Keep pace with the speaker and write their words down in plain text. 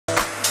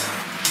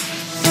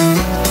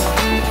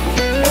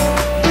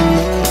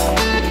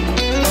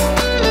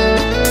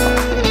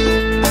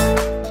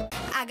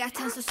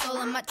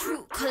my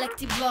true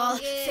collectible.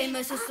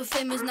 Famous, so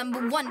famous,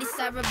 #1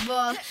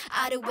 desirable.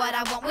 I do what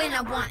I want when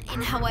I want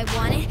and how I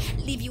want it.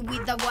 Leave you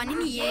with the one in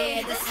the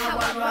air, that's how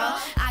I roll.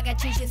 I got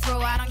change to throw,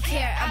 I don't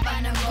care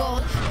about no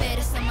gold.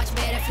 Better, so much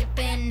better,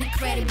 flipping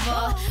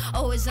incredible.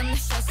 Always on the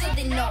show, so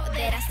they know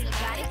that I still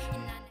got it.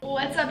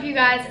 What's up, you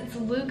guys? It's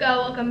Luca.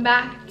 Welcome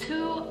back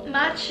to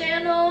my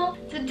channel.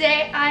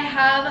 Today I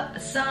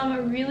have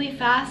some really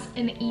fast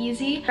and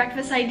easy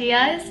breakfast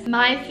ideas.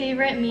 My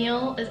favorite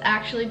meal is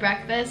actually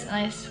breakfast, and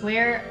I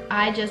swear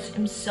I just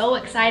am so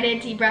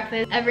excited to eat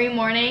breakfast every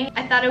morning.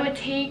 I thought I would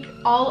take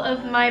all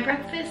of my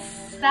breakfasts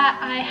that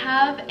I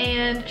have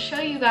and show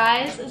you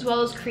guys, as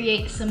well as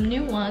create some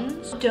new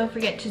ones. Don't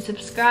forget to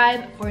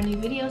subscribe for new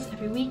videos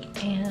every week,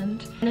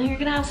 and I know you're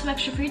gonna have some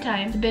extra free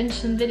time to binge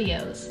some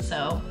videos,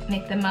 so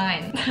make them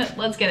mine.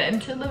 Let's get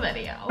into the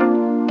video.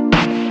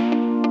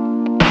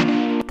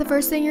 The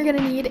first thing you're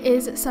gonna need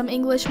is some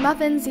English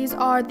muffins. These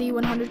are the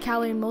 100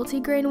 calorie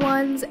multigrain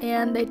ones,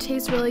 and they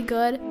taste really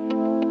good.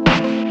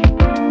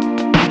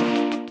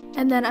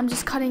 And then I'm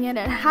just cutting it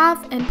in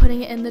half and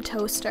putting it in the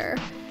toaster.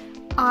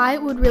 I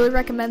would really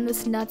recommend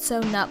this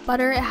xoxo nut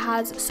butter. It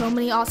has so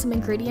many awesome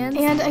ingredients,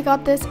 and I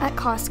got this at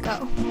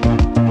Costco.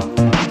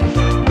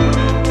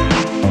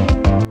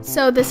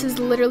 So this is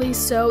literally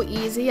so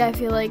easy. I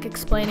feel like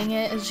explaining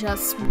it is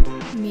just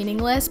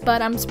meaningless,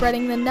 but I'm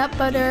spreading the nut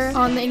butter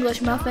on the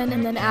English muffin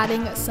and then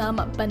adding some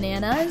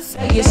bananas.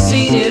 You've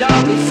seen it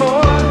all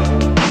before.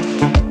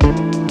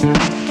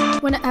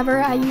 Whenever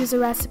I use a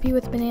recipe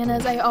with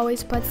bananas, I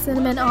always put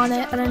cinnamon on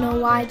it. I don't know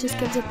why, it just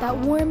gives it that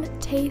warm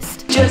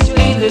taste. Just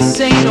be the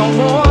same no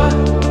more.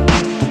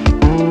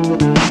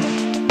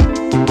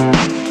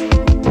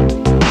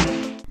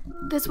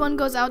 This one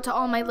goes out to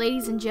all my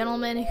ladies and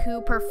gentlemen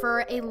who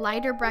prefer a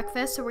lighter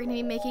breakfast, so we're going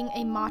to be making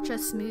a matcha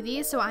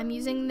smoothie. So I'm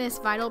using this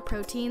Vital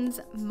Proteins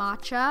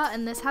matcha,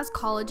 and this has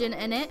collagen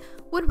in it.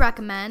 Would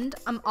recommend.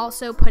 I'm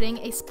also putting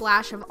a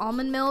splash of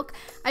almond milk.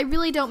 I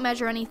really don't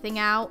measure anything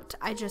out.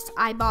 I just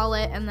eyeball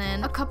it, and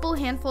then a couple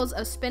handfuls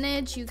of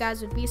spinach. You guys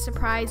would be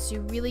surprised.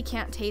 You really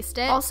can't taste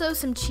it. Also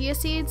some chia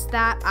seeds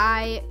that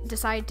I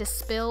decided to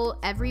spill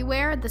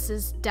everywhere. This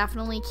is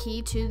definitely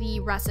key to the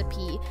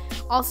recipe.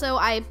 Also,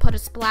 I put a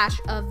splash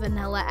of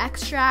vanilla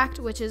extract,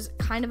 which is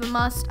kind of a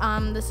must.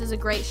 This is a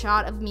great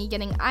shot of me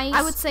getting ice.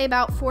 I would say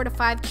about 4 to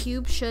 5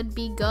 cubes should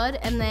be good,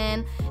 and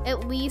then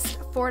at least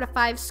 4 to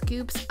 5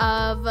 scoops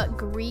of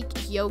Greek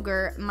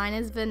yogurt. Mine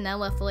is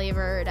vanilla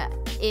flavored.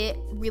 It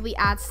really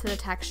adds to the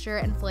texture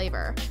and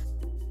flavor.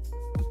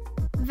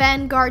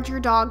 Then guard your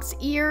dog's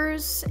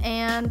ears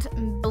and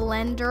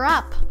blend her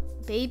up,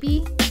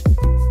 baby.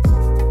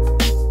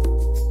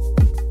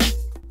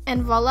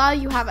 And voila,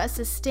 you have a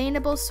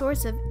sustainable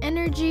source of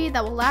energy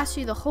that will last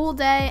you the whole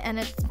day, and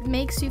it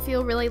makes you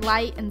feel really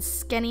light and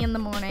skinny in the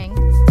morning.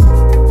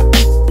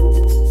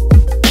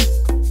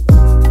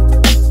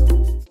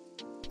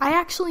 I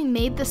actually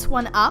made this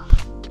one up.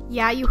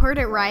 Yeah, you heard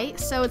it right.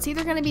 So it's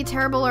either gonna be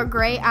terrible or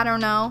great, I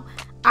don't know.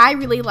 I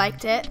really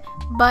liked it,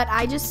 but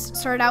I just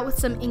started out with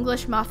some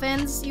English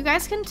muffins. You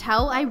guys can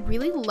tell I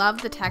really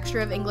love the texture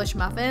of English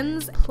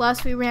muffins.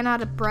 Plus we ran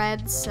out of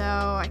bread, so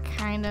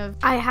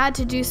I had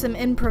to do some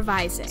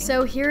improvising.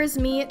 So here is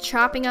me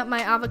chopping up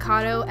my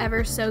avocado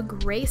ever so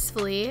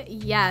gracefully.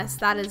 Yes,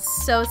 that is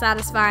so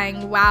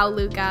satisfying. Wow,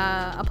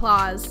 Luca,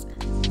 applause.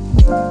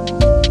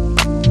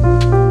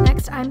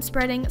 I'm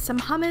spreading some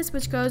hummus,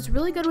 which goes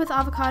really good with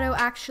avocado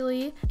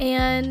actually,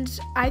 and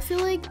I feel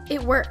like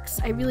it works.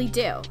 I really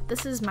do.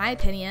 This is my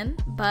opinion,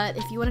 but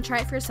if you want to try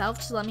it for yourself,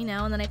 just let me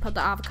know. And then I put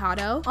the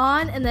avocado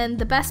on, and then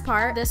the best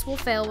part, this will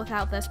fail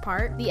without this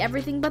part, the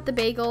Everything But the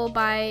Bagel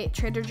by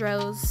Trader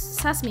Joe's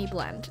sesame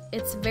blend.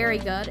 It's very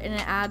good, and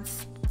it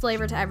adds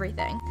flavor to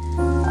everything.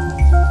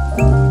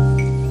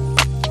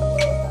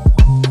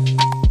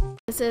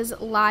 This is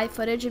live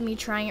footage of me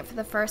trying it for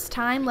the first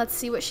time. Let's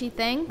see what she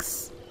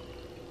thinks.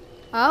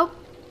 Oh,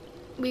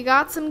 we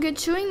got some good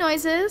chewing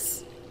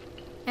noises,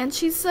 and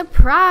she's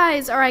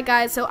surprised. All right,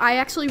 guys, so I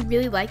actually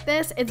really like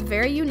this. It's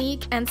very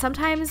unique, and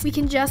sometimes we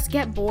can just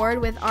get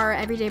bored with our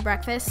everyday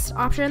breakfast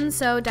options,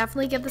 so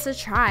definitely give this a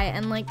try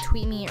and like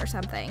tweet me or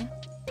something.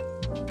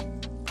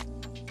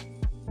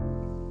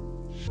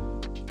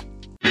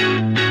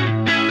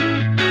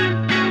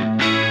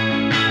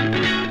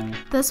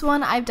 This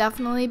one I've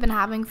definitely been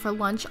having for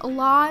lunch a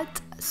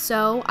lot.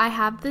 So I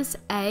have this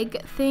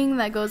egg thing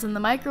that goes in the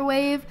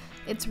microwave.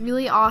 It's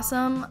really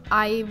awesome.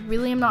 I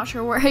really am not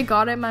sure where I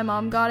got it. My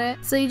mom got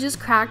it. So you just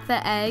crack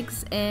the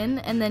eggs in,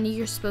 and then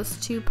you're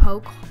supposed to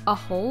poke a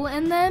hole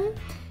in them,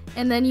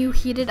 and then you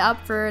heat it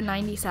up for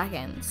 90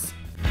 seconds.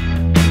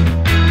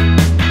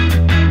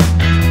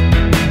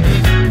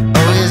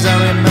 Always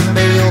I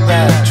remember your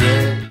bad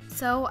trip.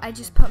 So I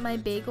just put my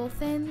bagel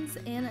thins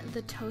in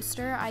the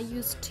toaster. I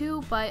used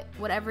 2, but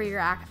whatever your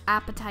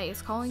appetite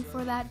is calling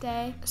for that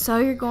day. So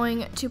you're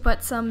going to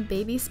put some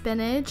baby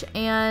spinach,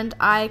 and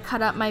I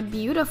cut up my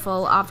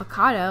beautiful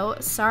avocado.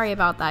 Sorry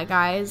about that,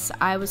 guys.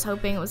 I was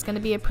hoping it was going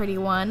to be a pretty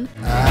one.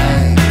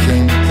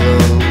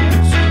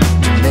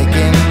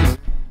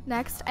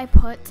 Next, I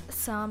put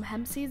some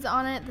hemp seeds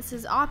on it. This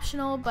is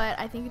optional, but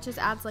I think it just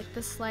adds like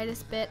the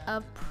slightest bit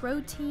of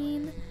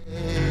protein.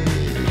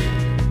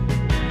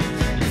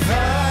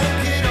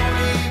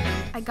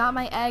 I got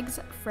my eggs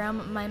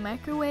from my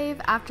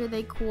microwave after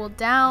they cooled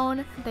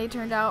down. They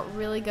turned out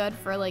really good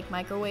for like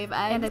microwave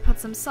eggs. And I put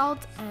some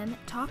salt and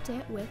topped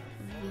it with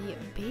the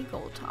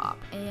bagel top.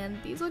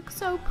 And these look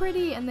so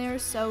pretty and they're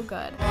so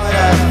good.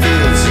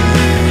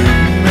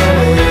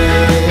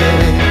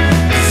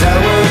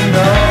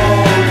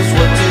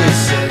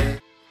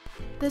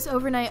 This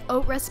overnight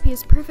oat recipe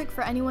is perfect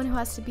for anyone who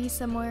has to be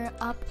somewhere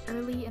up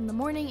early in the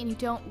morning and you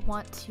don't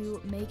want to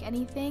make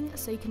anything,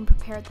 so you can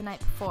prepare it the night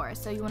before.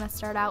 So you want to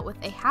start out with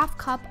a half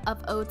cup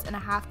of oats and a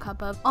half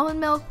cup of almond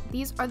milk.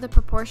 These are the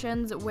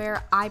proportions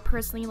where I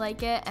personally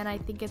like it, and I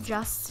think it's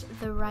just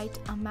the right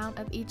amount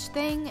of each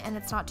thing and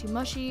it's not too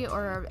mushy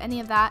or any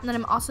of that. And then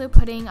I'm also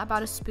putting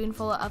about a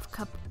spoonful of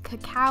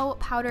cacao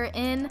powder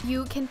in.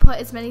 You can put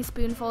as many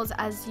spoonfuls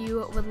as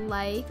you would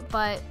like,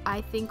 but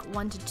I think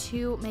 1 to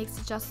 2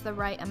 makes just the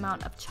right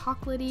amount of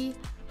chocolatey.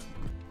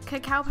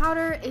 Cacao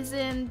powder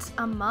isn't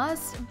a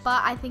must,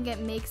 but I think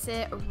it makes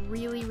it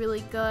really, really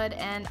good,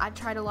 and I've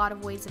tried a lot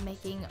of ways of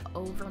making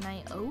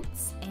overnight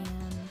oats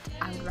and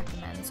I would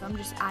recommend. So I'm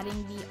just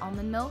adding the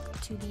almond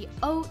milk to the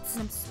oats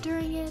and I'm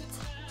stirring it.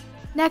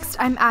 Next,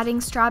 I'm adding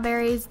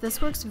strawberries.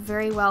 This works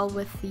very well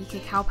with the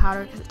cacao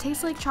powder because it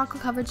tastes like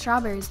chocolate covered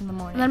strawberries in the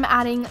morning. And then I'm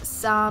adding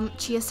some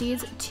chia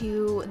seeds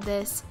to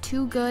this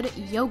Too Good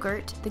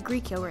yogurt, the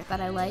Greek yogurt that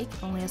I like.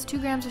 It only has 2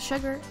 grams of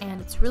sugar and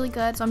it's really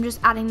good. So I'm just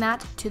adding that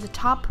to the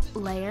top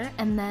layer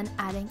and then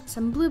adding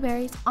some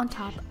blueberries on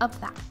top of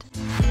that.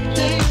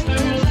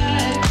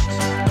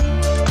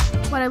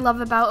 What I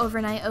love about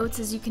overnight oats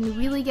is you can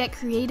really get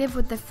creative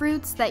with the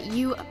fruits that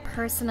you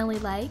personally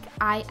like.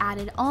 I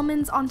added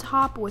almonds on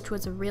top, which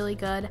was a really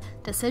good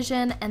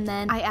decision, and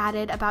then I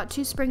added about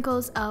 2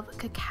 sprinkles of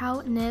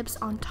cacao nibs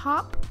on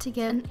top to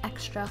get an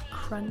extra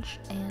crunch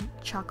and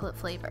chocolate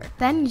flavor.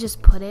 Then you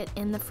just put it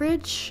in the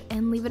fridge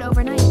and leave it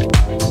overnight.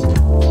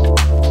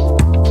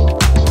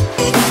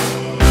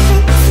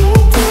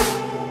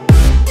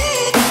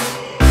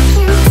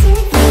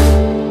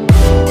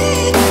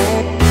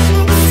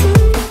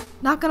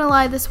 Not gonna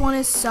lie, this one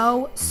is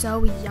so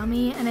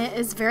yummy and it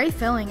is very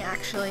filling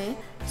actually.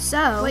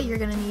 So what you're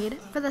gonna need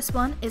for this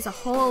one is a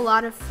whole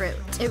lot of fruit.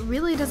 It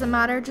really doesn't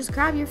matter, just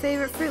grab your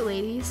favorite fruit,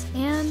 ladies.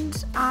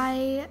 And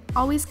I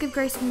always give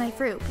Grayson my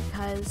fruit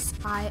because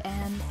I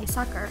am a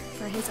sucker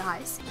for his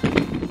eyes.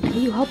 Are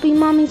you helping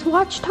mommy's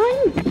watch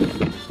time?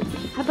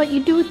 How about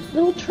you do a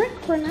little trick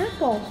for an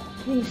apple?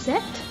 Can you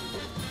sit?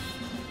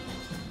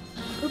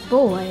 Good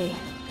boy.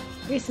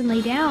 Grayson,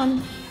 lay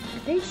down.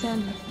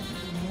 Grayson.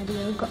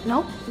 There you go.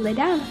 No, lay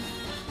down.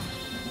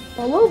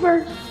 Roll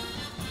over.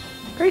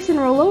 Grayson,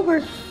 roll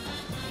over.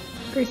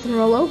 Grayson,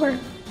 roll over.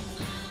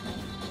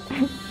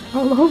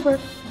 Roll over.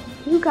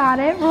 You got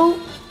it. Roll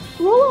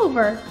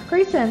over.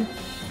 Grayson,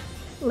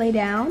 lay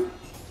down.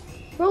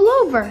 Roll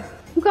over.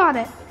 You got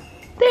it.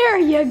 There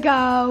you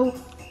go.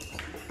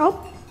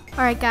 Oh.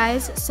 Alright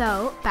guys,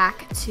 so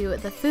back to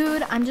the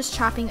food. I'm just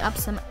chopping up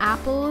some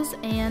apples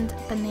and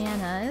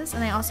bananas,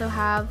 and I also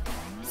have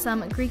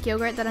some Greek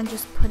yogurt that I'm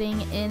just putting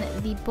in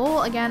the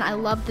bowl. Again, I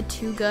love the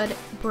Too Good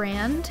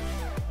brand.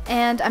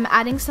 And I'm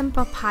adding some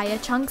papaya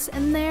chunks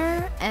in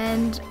there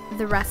and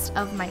the rest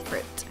of my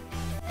fruit.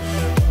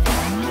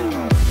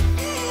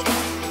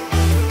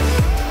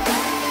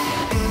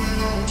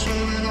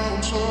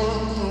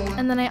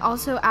 And then I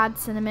also add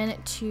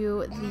cinnamon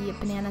to the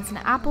bananas and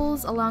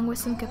apples along with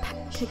some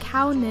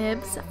cacao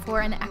nibs for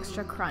an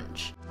extra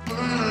crunch.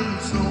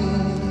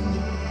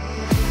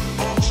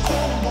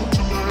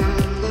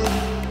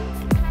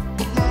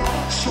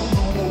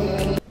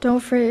 Don't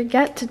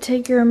forget to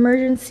take your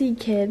emergency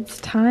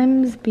kits.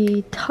 Times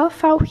be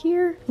tough out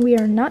here. We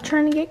are not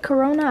trying to get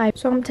corona,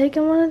 so I'm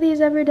taking one of these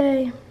every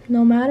day,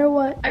 no matter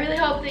what. I really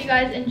hope that you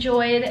guys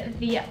enjoyed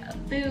the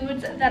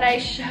foods that I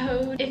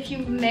showed. If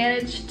you've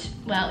managed,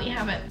 well, you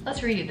haven't. Let's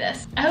redo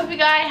this. I hope you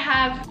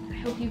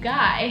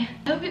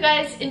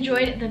guys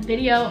enjoyed the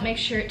video. Make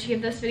sure to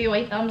give this video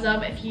a thumbs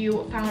up if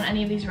you found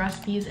any of these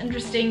recipes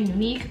interesting,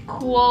 unique,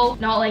 cool,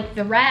 not like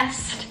the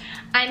rest.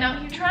 I'm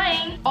out here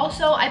trying.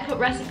 Also, I put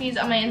recipes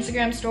on my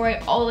Instagram story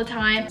all the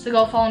time, so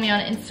go follow me on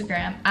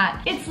Instagram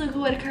at It's Luca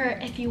Whitaker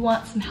if you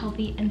want some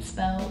healthy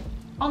inspo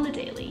on the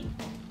daily.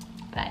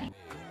 Bye.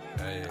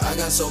 I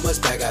got so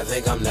much back, I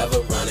think I'm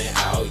never running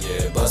out,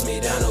 yeah. Bust me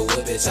down a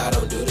whip, bitch, I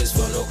don't do this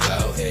for no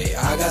clout, hey.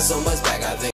 I got so much back, I think